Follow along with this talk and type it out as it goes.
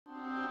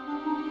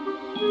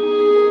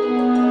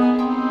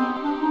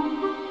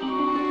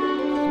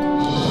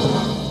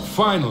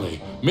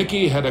Finally,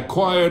 Mickey had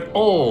acquired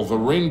all the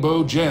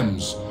rainbow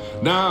gems.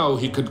 Now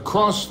he could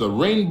cross the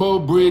Rainbow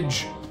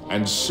Bridge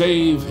and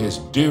save his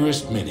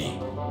dearest Minnie.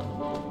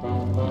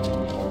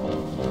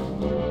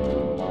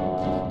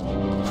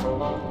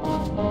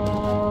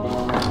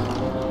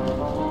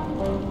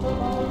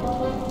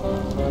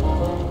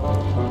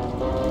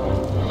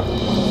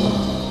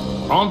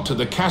 Onto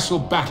the castle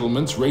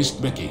battlements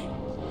raced Mickey.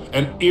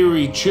 An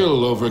eerie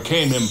chill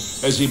overcame him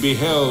as he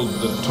beheld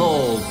the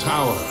tall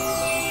tower.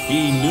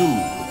 He knew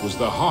it was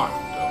the heart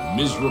of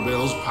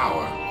Mizrabel's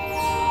power.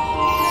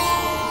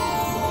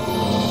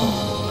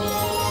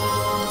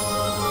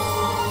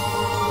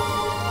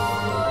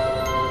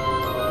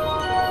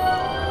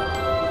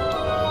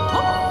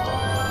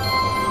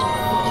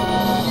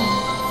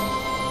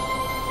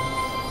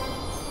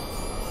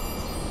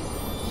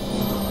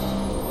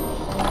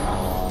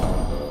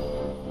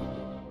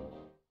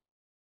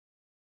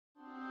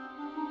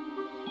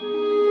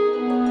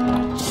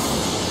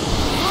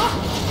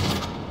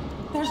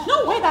 There's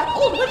no way that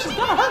old witch is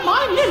gonna hurt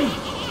my Minnie!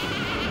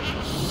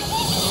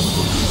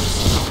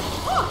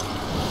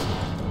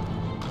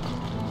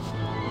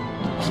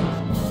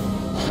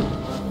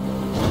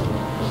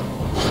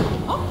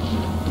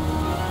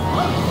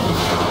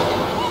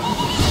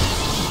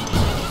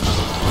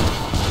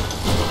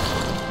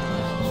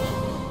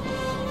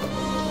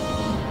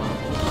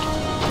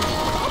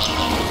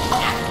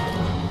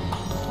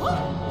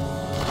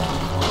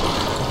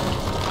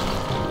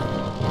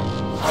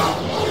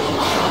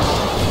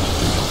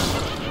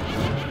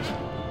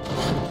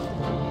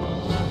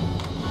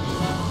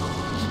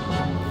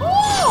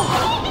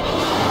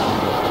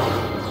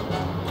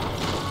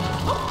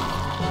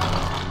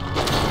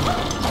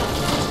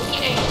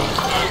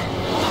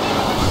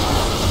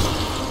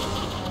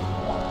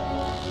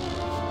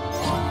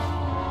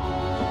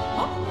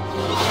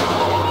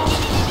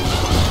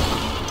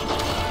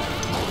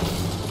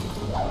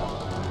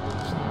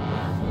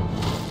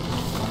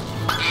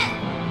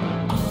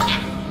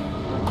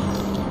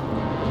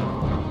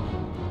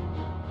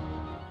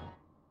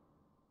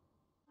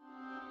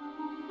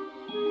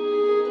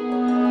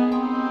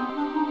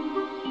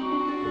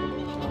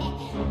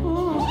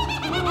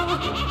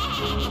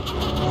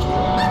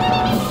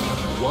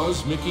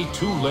 Was Mickey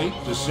too late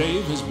to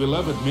save his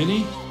beloved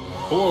Minnie?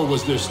 Or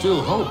was there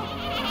still hope?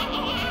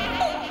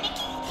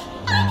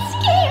 I'm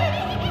scared!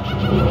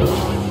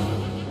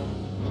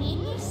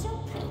 Minnie's so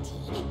pretty.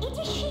 It's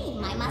a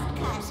shame I must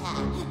curse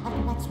her. But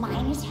what's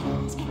mine is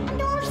hers,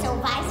 and also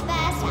vice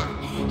versa.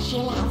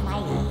 She'll have my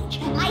age,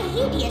 my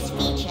hideous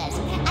features,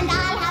 and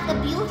I'll have the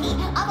beauty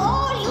of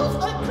all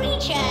youthful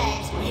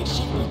creatures.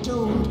 She'll be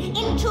doomed,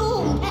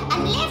 entombed,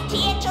 and left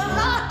here to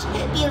rot,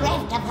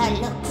 bereft of her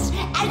looks,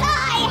 as I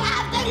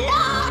have the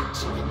lot!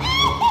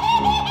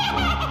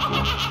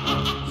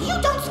 You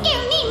don't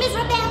scare me,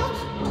 Mizrabel!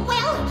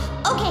 Well,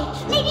 okay,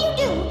 maybe you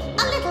do,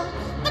 a little,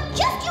 but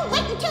just you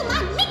wait until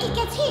my Mickey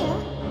gets here.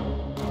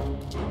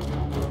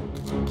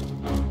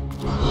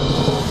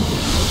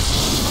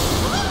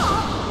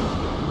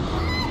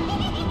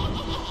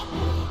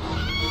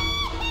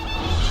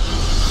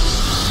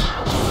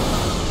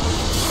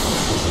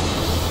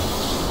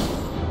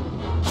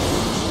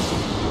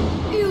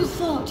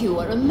 You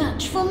are a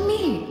match for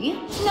me?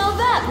 Now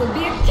that would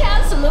be a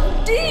castle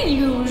of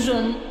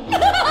delusion!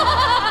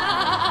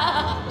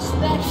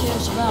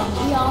 Spectres round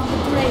beyond the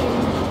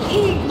grave,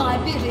 heed my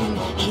bidding,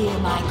 hear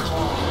my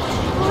call.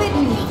 Rid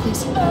me of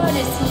this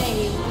earnest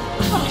knave,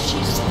 crush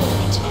his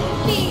spirit,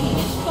 be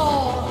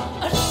for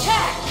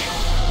attack!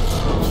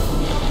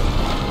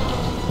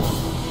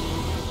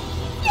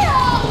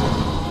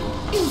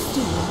 You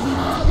still don't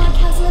realize what my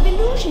castle of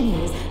illusion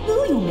is, do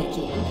you,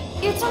 Mickey?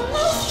 It's a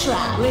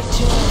mousetrap!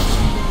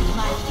 Return!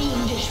 My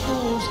fiendish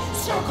fools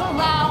circle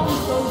round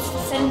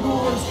ghosts and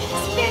ghouls,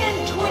 spin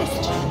and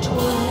twist,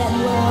 twirl and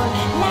whirl,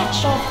 let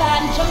your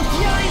phantom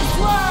fury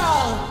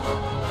swirl.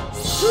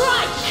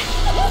 Strike!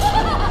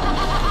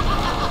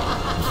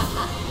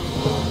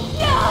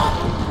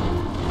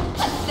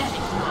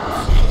 Pathetic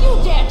rats! You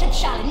dare to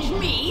challenge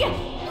me?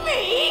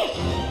 Me?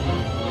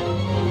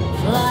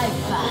 Fly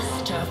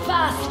faster,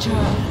 faster,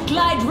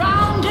 glide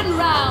round and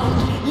round,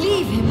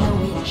 leave him no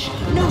inch,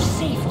 no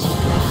safety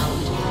ground.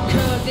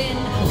 Curve in,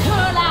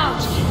 curl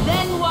out,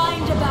 then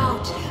wind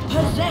about.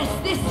 Possess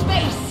this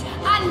space,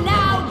 and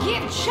now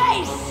give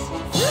chase.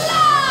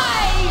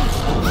 Fly!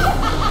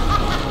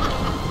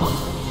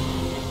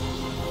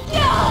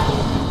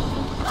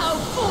 How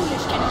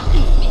foolish can it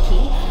be,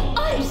 Mickey?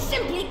 I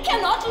simply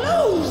cannot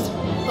lose.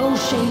 Oh,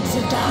 shades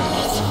of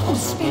darkness, oh,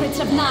 spirits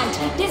of night,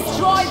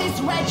 destroy this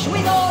wretch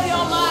with all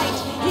your might.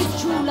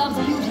 His true love's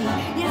beauty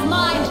is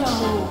mine to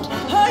hold.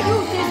 Her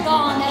youth is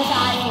gone as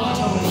I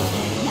foretold.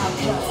 Now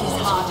curse his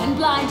heart and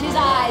blind his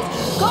eyes.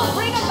 Go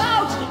bring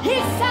about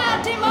his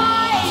sad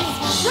demise.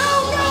 Show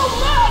no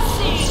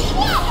mercy.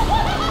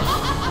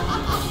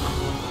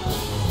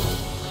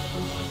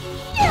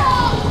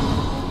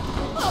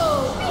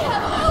 Oh, we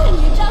have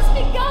only just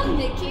begun,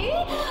 Mickey.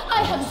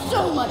 I have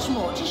so much much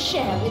more to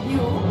share with you.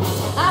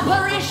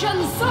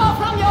 Apparitions soar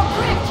from your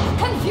crypt,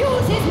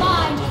 confuse his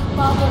mind,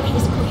 boggle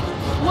his grip,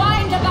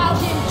 wind about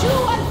him to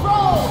and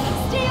fro,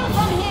 steal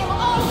from him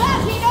all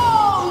that he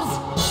knows.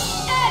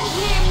 End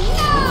him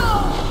now!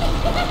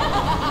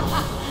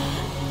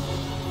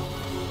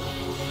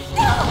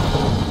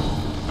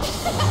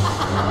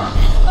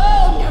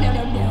 Oh,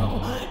 no.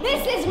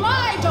 This is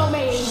my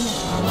domain.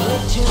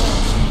 Return to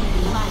me,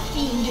 my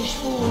fiendish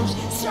fools.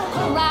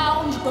 Circle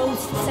round,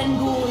 ghosts and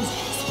ghouls.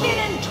 Spin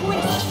and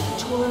twist,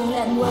 twirl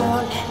and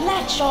whirl.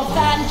 Let your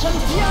phantom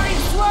fury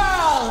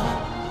swirl.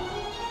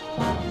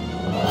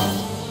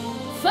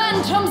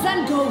 Phantoms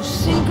and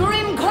ghosts in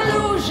grim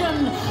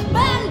collusion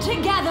band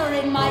together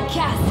in my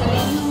castle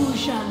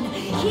illusion.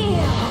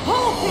 Here,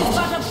 hope is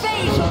but a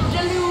fatal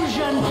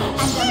delusion,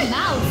 and the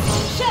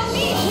mouse shall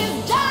meet his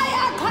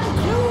dire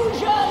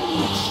conclusion.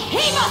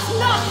 He must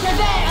not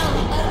prevail!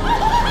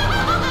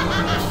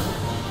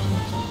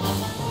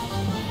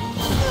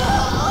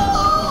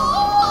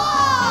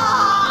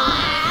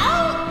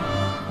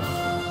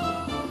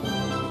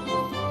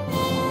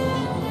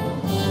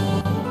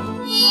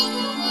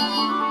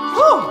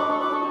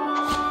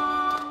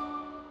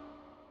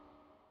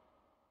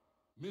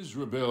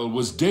 Mizrabel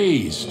was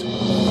dazed,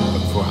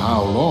 but for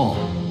how long?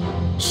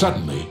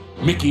 Suddenly,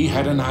 Mickey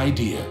had an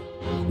idea.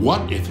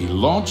 What if he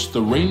launched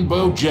the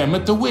rainbow gem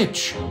at the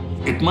witch?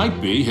 It might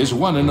be his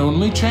one and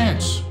only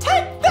chance.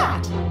 Take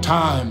that!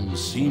 Time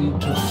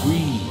seemed to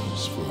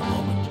freeze for a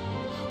moment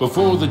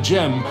before the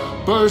gem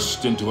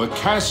burst into a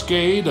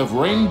cascade of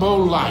rainbow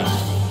light,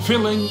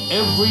 filling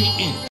every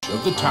inch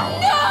of the tower.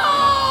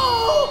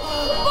 No!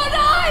 But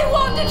I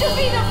wanted to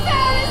be the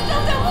fairest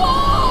of them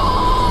all!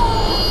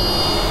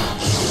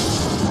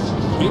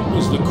 It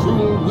was the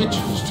cruel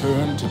witch's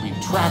turn to be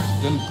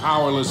trapped and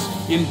powerless,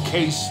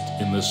 encased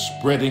in the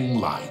spreading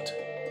light.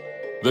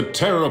 The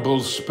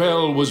terrible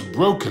spell was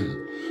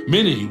broken.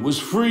 Minnie was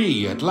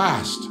free at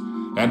last,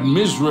 and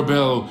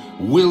Mizrabel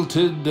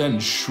wilted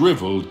and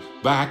shriveled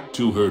back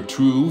to her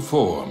true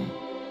form.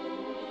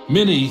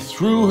 Minnie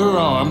threw her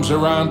arms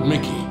around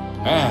Mickey,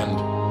 and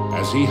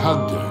as he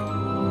hugged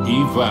her,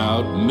 he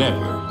vowed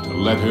never to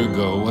let her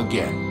go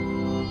again.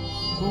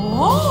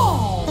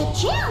 Whoa! The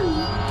gem?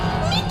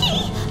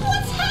 Mickey,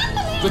 what's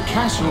happening? The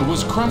castle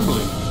was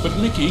crumbling, but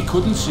Mickey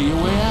couldn't see a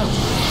way out.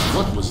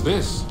 What was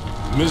this?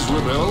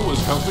 Mizrabel was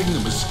helping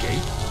them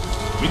escape?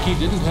 Mickey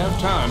didn't have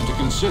time to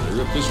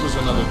consider if this was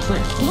another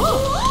trick.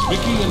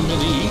 Mickey and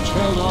Minnie each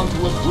held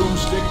onto a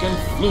broomstick and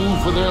flew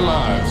for their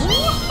lives.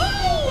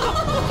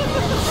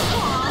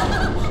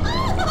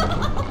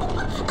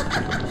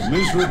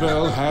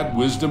 Mizrabel had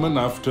wisdom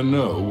enough to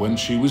know when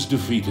she was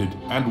defeated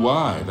and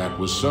why that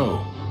was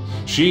so.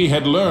 She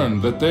had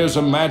learned that there's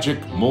a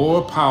magic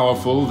more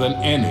powerful than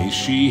any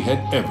she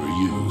had ever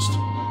used.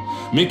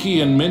 Mickey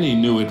and Minnie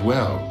knew it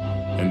well,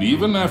 and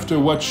even after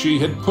what she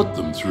had put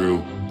them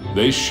through,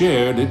 they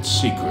shared its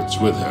secrets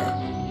with her.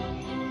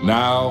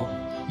 Now,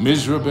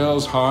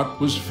 Mizrabel's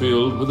heart was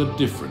filled with a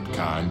different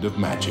kind of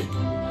magic.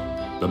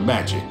 The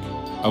magic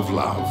of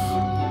love.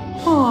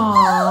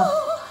 Aww.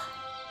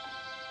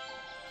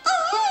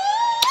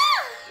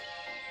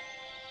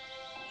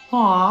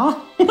 Aww.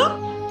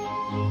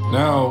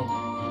 Now,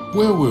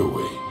 where were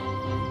we?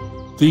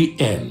 The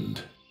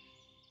end.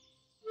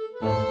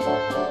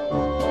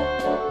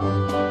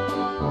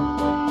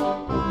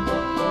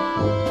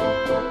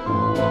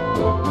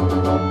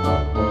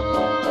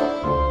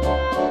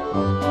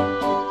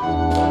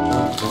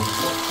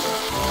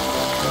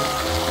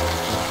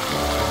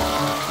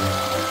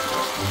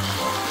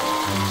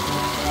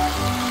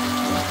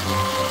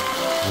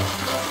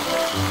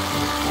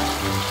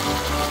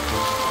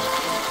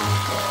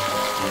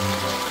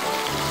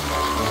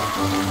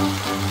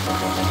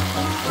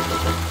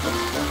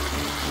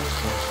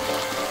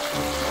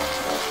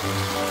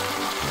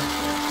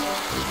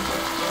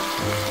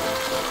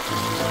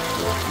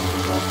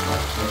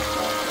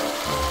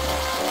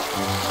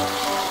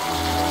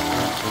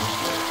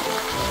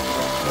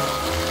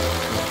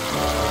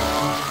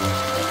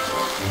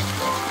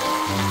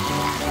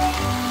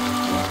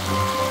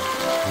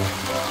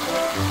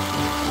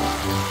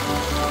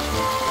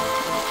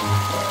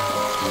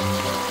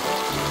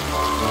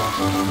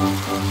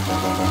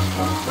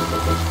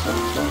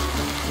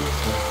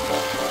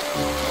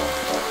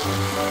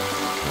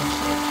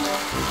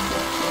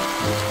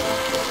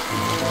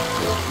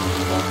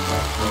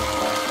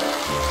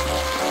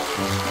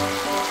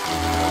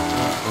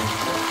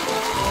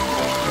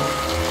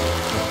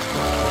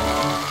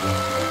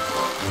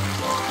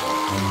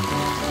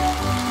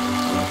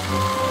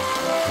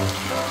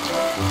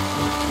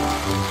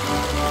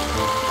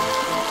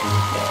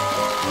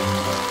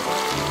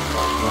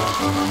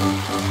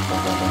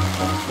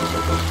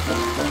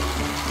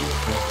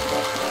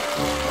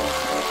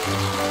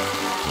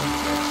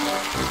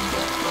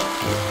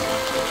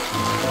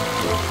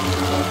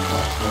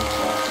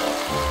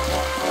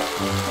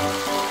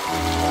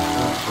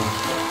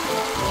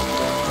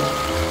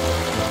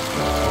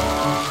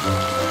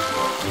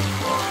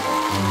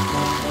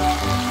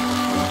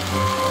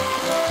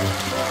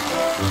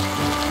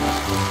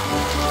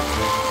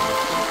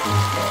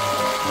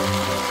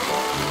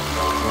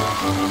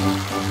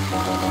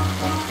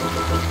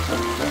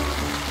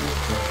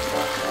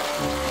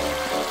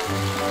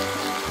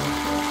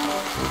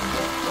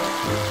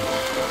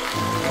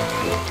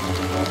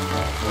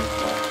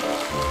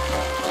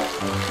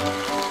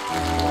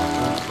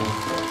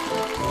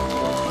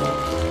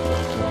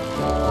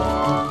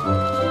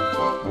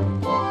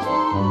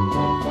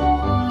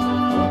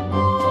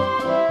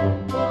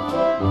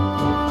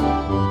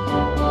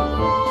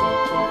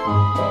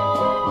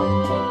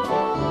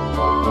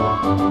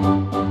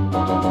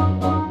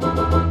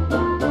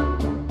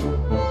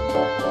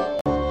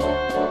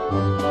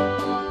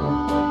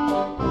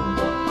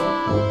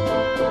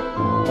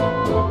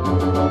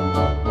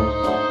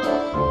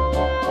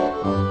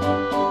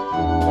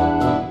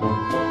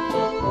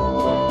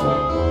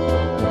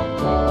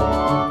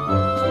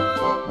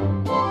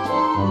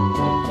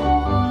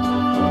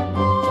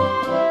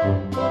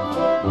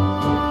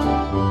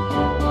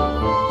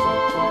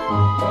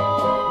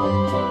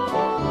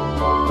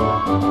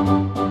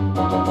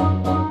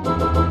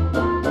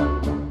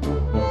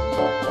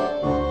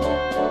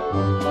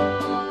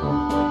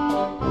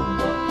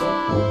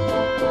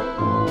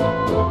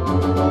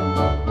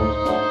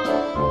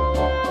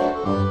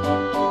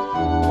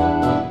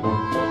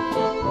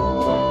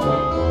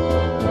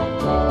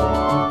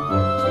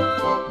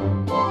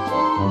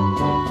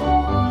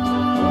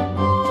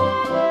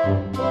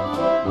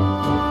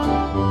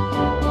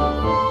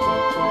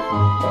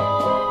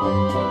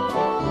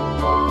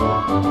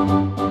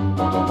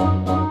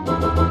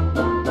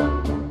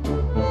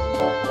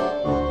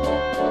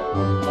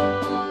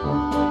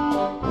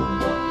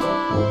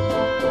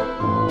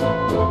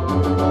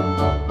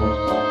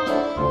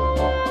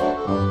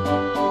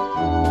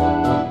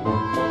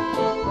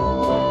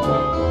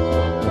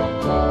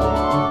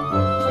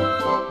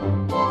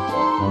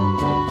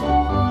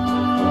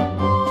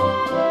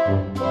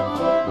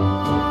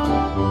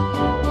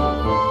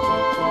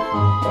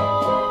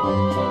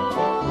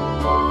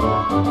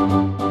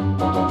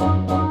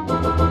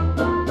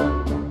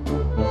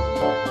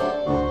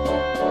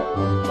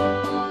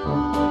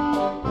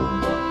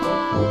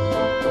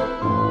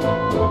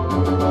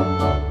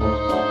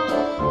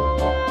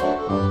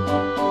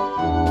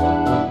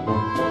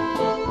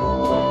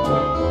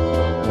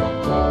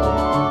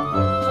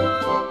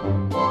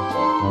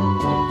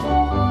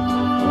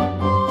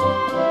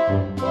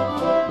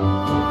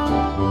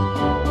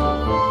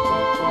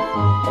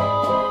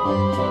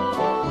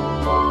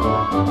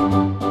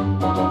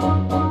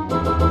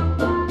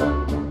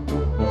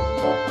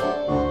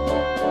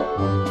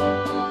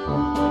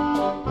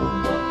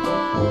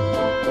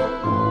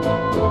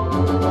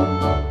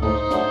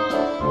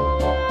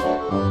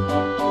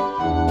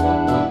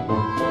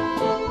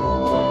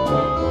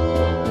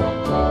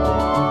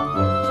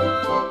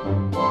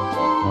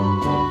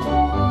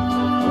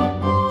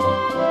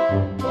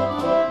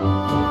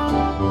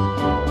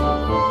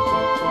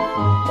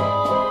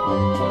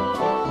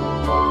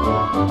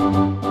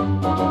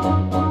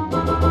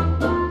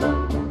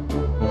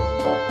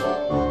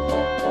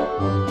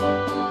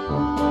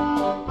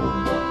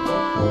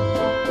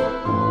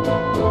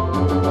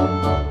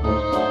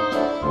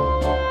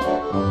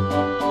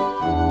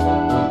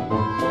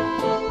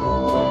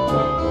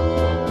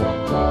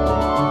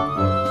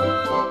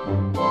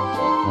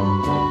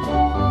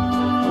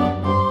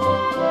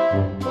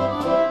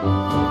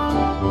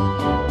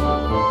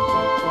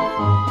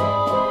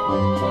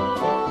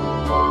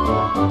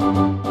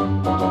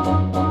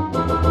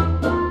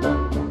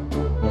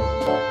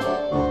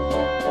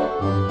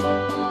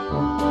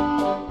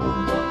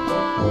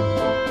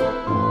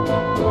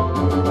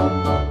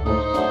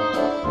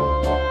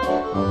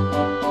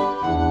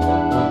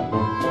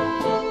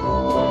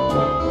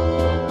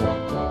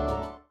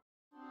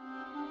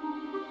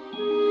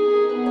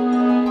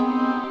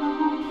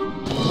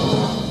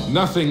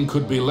 Nothing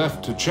could be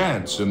left to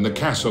chance in the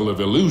Castle of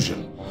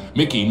Illusion.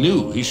 Mickey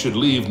knew he should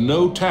leave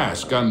no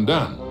task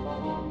undone.